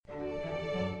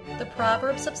The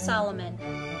Proverbs of Solomon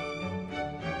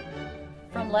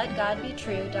from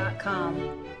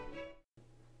LetGodBetrue.com.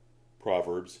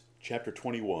 Proverbs chapter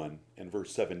 21 and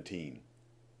verse 17.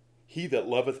 He that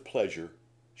loveth pleasure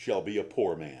shall be a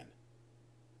poor man.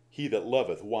 He that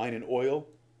loveth wine and oil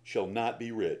shall not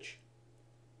be rich.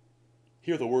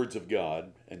 Hear the words of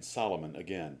God and Solomon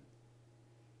again.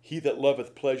 He that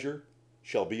loveth pleasure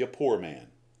shall be a poor man.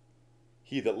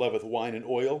 He that loveth wine and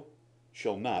oil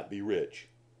shall not be rich.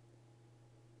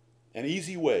 An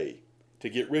easy way to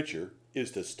get richer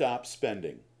is to stop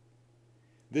spending.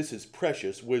 This is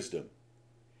precious wisdom.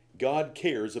 God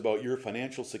cares about your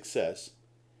financial success,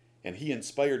 and He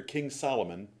inspired King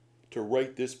Solomon to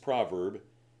write this proverb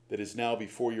that is now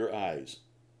before your eyes.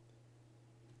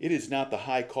 It is not the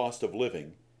high cost of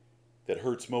living that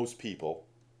hurts most people,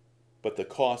 but the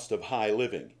cost of high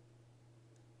living.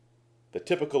 The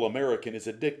typical American is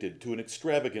addicted to an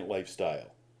extravagant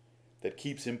lifestyle that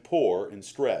keeps him poor and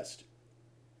stressed.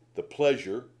 The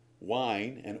pleasure,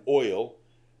 wine, and oil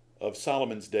of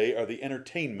Solomon's day are the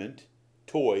entertainment,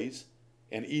 toys,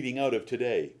 and eating out of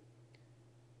today.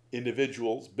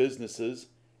 Individuals, businesses,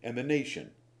 and the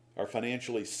nation are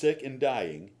financially sick and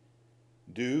dying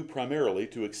due primarily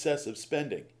to excessive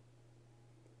spending.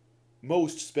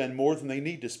 Most spend more than they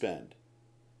need to spend,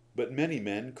 but many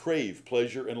men crave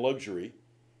pleasure and luxury,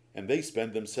 and they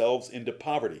spend themselves into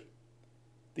poverty.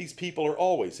 These people are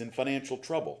always in financial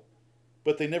trouble,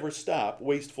 but they never stop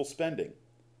wasteful spending.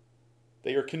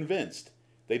 They are convinced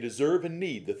they deserve and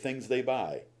need the things they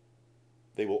buy.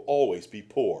 They will always be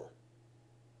poor.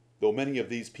 Though many of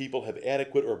these people have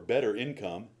adequate or better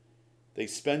income, they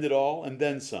spend it all and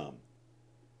then some.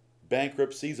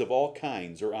 Bankruptcies of all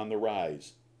kinds are on the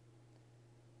rise.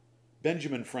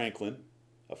 Benjamin Franklin,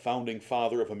 a founding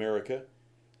father of America,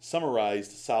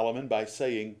 summarized Solomon by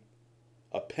saying,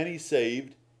 "A penny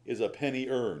saved is a penny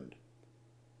earned."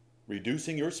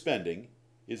 Reducing your spending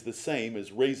is the same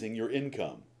as raising your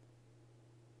income.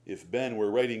 If Ben were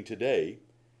writing today,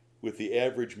 with the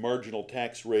average marginal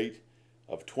tax rate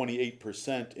of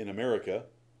 28% in America,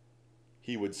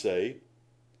 he would say,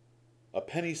 "A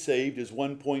penny saved is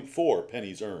 1.4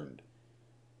 pennies earned,"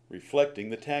 reflecting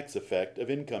the tax effect of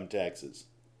income taxes.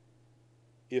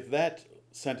 If that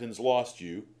sentence lost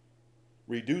you,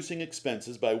 reducing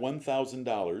expenses by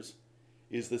 $1,000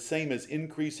 is the same as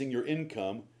increasing your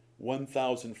income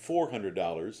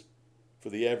 $1,400 for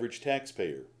the average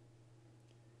taxpayer.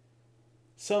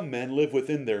 Some men live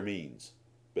within their means,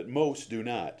 but most do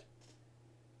not.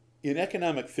 In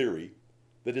economic theory,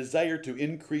 the desire to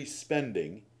increase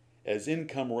spending as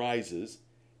income rises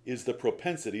is the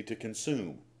propensity to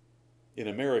consume. In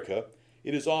America,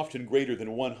 it is often greater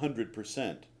than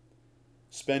 100%.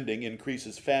 Spending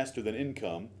increases faster than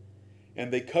income,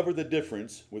 and they cover the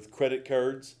difference with credit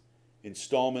cards,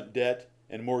 installment debt,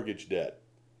 and mortgage debt.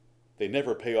 They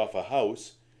never pay off a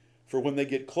house, for when they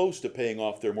get close to paying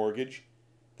off their mortgage,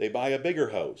 they buy a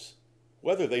bigger house,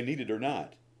 whether they need it or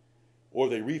not, or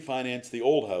they refinance the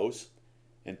old house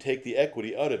and take the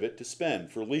equity out of it to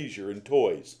spend for leisure and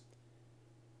toys.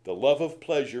 The love of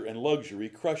pleasure and luxury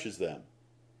crushes them,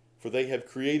 for they have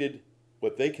created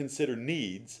what they consider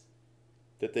needs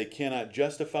that they cannot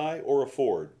justify or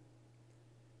afford.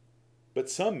 But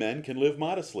some men can live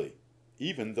modestly,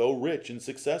 even though rich and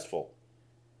successful.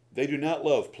 They do not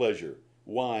love pleasure,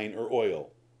 wine, or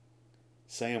oil.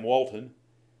 Sam Walton,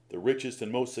 the richest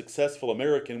and most successful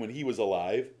American when he was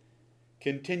alive,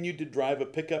 continued to drive a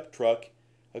pickup truck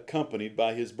accompanied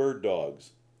by his bird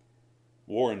dogs.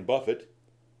 Warren Buffett,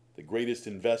 the greatest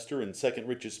investor and second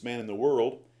richest man in the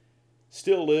world,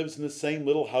 still lives in the same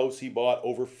little house he bought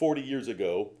over 40 years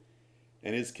ago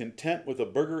and is content with a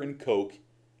burger and Coke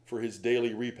for his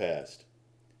daily repast.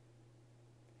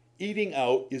 Eating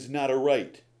out is not a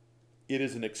right. It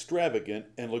is an extravagant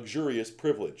and luxurious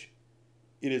privilege.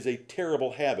 It is a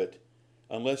terrible habit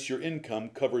unless your income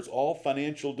covers all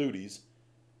financial duties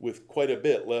with quite a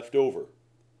bit left over.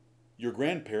 Your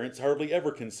grandparents hardly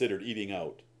ever considered eating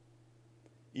out.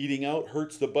 Eating out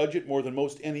hurts the budget more than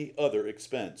most any other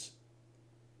expense.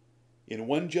 In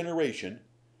one generation,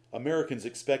 Americans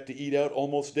expect to eat out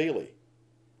almost daily,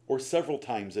 or several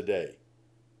times a day.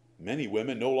 Many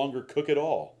women no longer cook at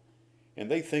all, and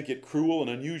they think it cruel and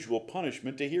unusual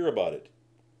punishment to hear about it.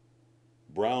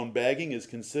 Brown bagging is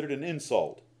considered an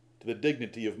insult to the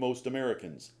dignity of most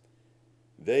Americans.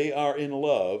 They are in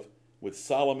love with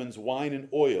Solomon's wine and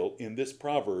oil in this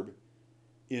proverb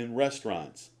in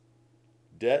restaurants.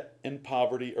 Debt and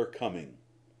poverty are coming.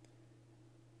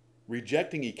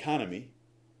 Rejecting economy,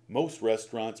 most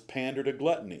restaurants pander to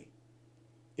gluttony.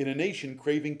 In a nation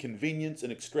craving convenience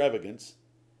and extravagance,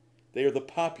 They are the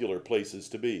popular places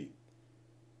to be.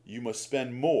 You must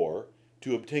spend more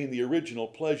to obtain the original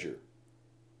pleasure.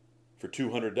 For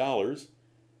 $200,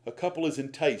 a couple is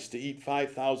enticed to eat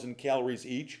 5,000 calories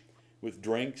each with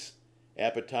drinks,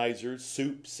 appetizers,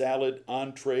 soup, salad,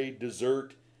 entree,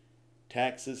 dessert,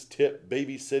 taxes, tip,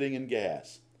 babysitting, and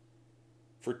gas.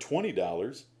 For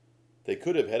 $20, they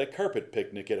could have had a carpet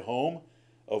picnic at home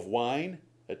of wine,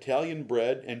 Italian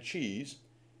bread, and cheese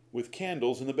with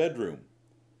candles in the bedroom,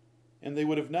 and they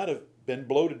would have not have been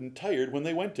bloated and tired when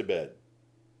they went to bed.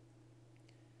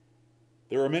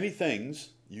 There are many things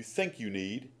you think you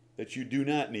need that you do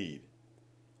not need.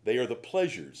 They are the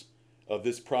pleasures of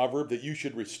this proverb that you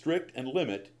should restrict and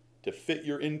limit to fit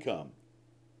your income.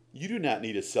 You do not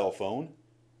need a cell phone,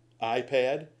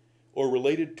 iPad, or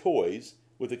related toys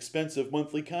with expensive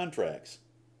monthly contracts.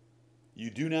 You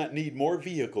do not need more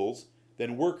vehicles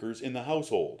than workers in the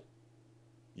household.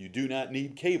 You do not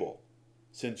need cable,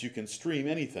 since you can stream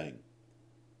anything.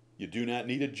 You do not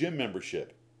need a gym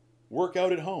membership. Work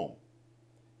out at home.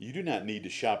 You do not need to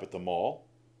shop at the mall.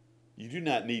 You do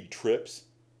not need trips,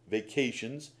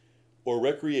 vacations, or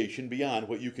recreation beyond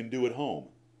what you can do at home.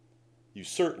 You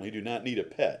certainly do not need a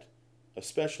pet,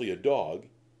 especially a dog,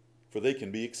 for they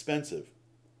can be expensive.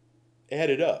 Add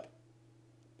it up.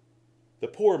 The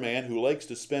poor man who likes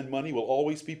to spend money will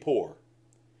always be poor,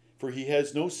 for he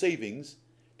has no savings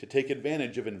to take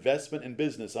advantage of investment and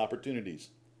business opportunities.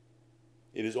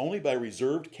 It is only by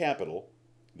reserved capital,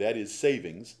 that is,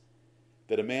 savings,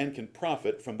 that a man can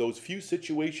profit from those few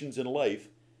situations in life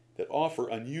that offer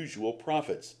unusual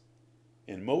profits,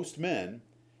 and most men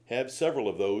have several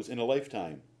of those in a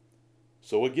lifetime.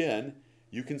 So again,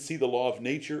 you can see the law of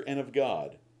nature and of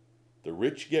God. The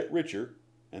rich get richer,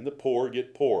 and the poor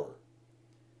get poorer.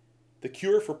 The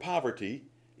cure for poverty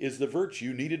is the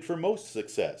virtue needed for most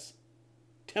success: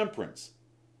 temperance,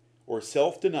 or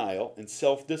self-denial and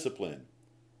self-discipline.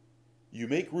 You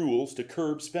make rules to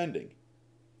curb spending,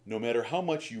 no matter how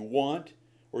much you want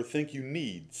or think you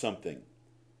need something.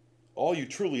 All you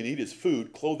truly need is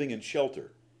food, clothing, and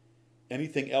shelter.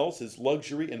 Anything else is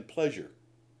luxury and pleasure.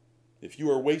 If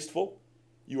you are wasteful,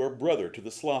 you are brother to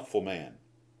the slothful man.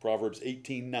 Proverbs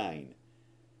 18:9.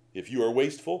 If you are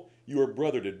wasteful, you are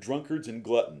brother to drunkards and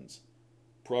gluttons.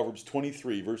 Proverbs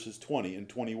 23, verses 20 and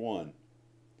 21.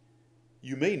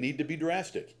 You may need to be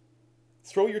drastic.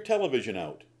 Throw your television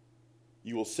out.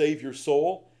 You will save your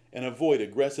soul and avoid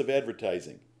aggressive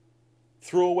advertising.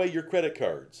 Throw away your credit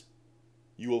cards.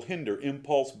 You will hinder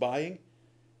impulse buying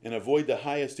and avoid the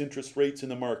highest interest rates in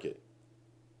the market.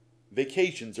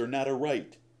 Vacations are not a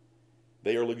right.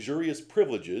 They are luxurious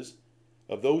privileges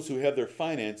of those who have their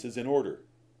finances in order.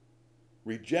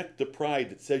 Reject the pride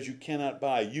that says you cannot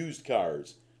buy used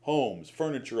cars, homes,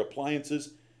 furniture,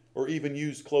 appliances, or even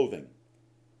used clothing.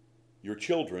 Your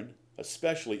children,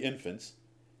 especially infants,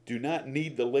 do not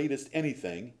need the latest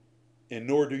anything, and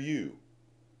nor do you.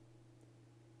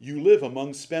 You live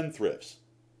among spendthrifts.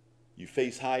 You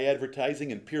face high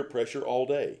advertising and peer pressure all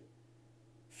day.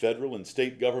 Federal and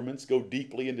state governments go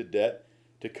deeply into debt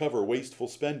to cover wasteful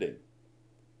spending.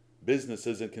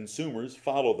 Businesses and consumers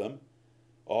follow them,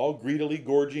 all greedily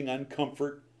gorging on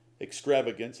comfort,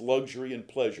 extravagance, luxury, and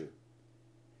pleasure.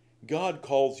 God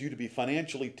calls you to be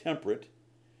financially temperate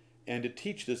and to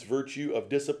teach this virtue of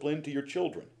discipline to your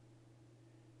children.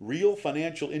 Real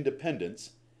financial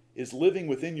independence is living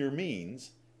within your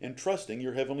means and trusting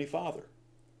your Heavenly Father.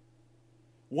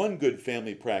 One good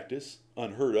family practice,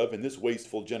 unheard of in this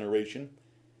wasteful generation,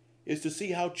 is to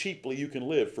see how cheaply you can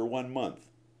live for 1 month.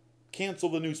 Cancel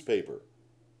the newspaper.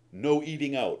 No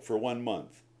eating out for 1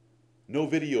 month. No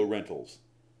video rentals.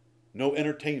 No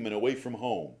entertainment away from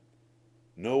home.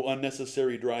 No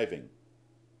unnecessary driving.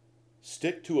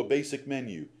 Stick to a basic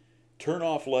menu. Turn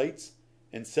off lights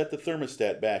and set the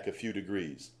thermostat back a few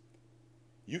degrees.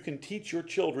 You can teach your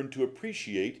children to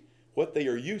appreciate what they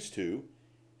are used to,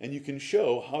 and you can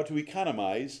show how to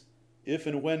economize if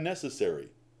and when necessary.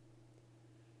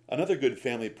 Another good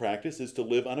family practice is to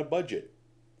live on a budget,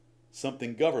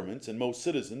 something governments and most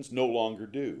citizens no longer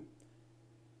do.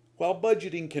 While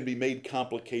budgeting can be made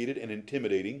complicated and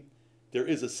intimidating, there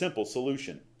is a simple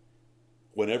solution.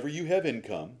 Whenever you have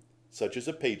income, such as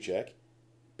a paycheck,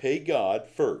 pay God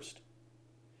first.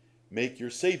 Make your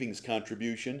savings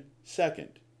contribution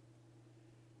second.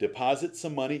 Deposit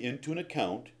some money into an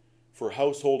account for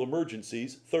household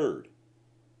emergencies third.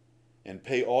 And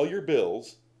pay all your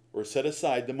bills or set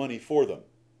aside the money for them.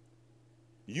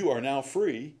 You are now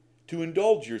free to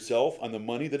indulge yourself on the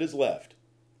money that is left.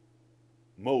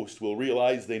 Most will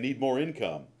realize they need more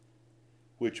income,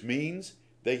 which means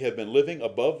they have been living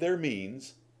above their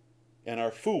means and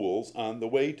are fools on the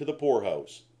way to the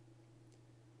poorhouse.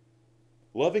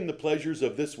 Loving the pleasures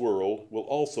of this world will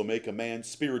also make a man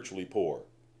spiritually poor.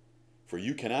 For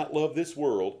you cannot love this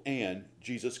world and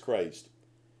Jesus Christ.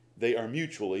 They are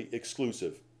mutually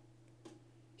exclusive.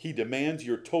 He demands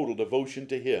your total devotion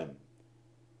to him.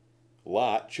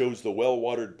 Lot chose the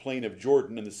well-watered plain of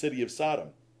Jordan and the city of Sodom,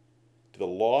 to the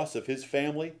loss of his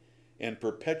family and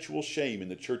perpetual shame in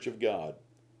the church of God.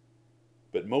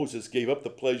 But Moses gave up the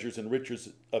pleasures and riches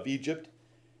of Egypt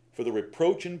for the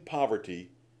reproach and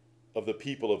poverty of the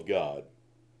people of God.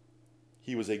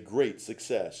 He was a great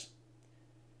success.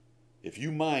 If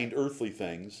you mind earthly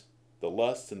things, the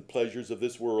lusts and pleasures of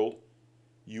this world,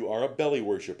 you are a belly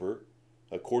worshiper,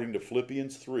 according to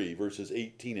Philippians 3, verses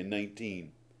 18 and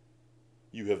 19.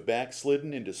 You have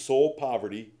backslidden into soul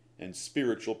poverty and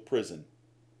spiritual prison.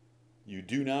 You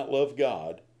do not love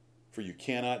God, for you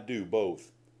cannot do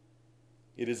both.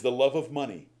 It is the love of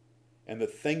money and the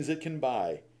things it can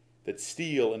buy that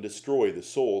steal and destroy the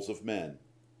souls of men.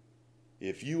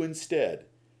 If you instead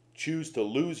choose to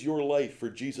lose your life for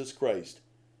Jesus Christ,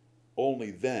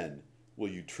 only then will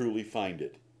you truly find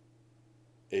it.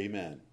 Amen.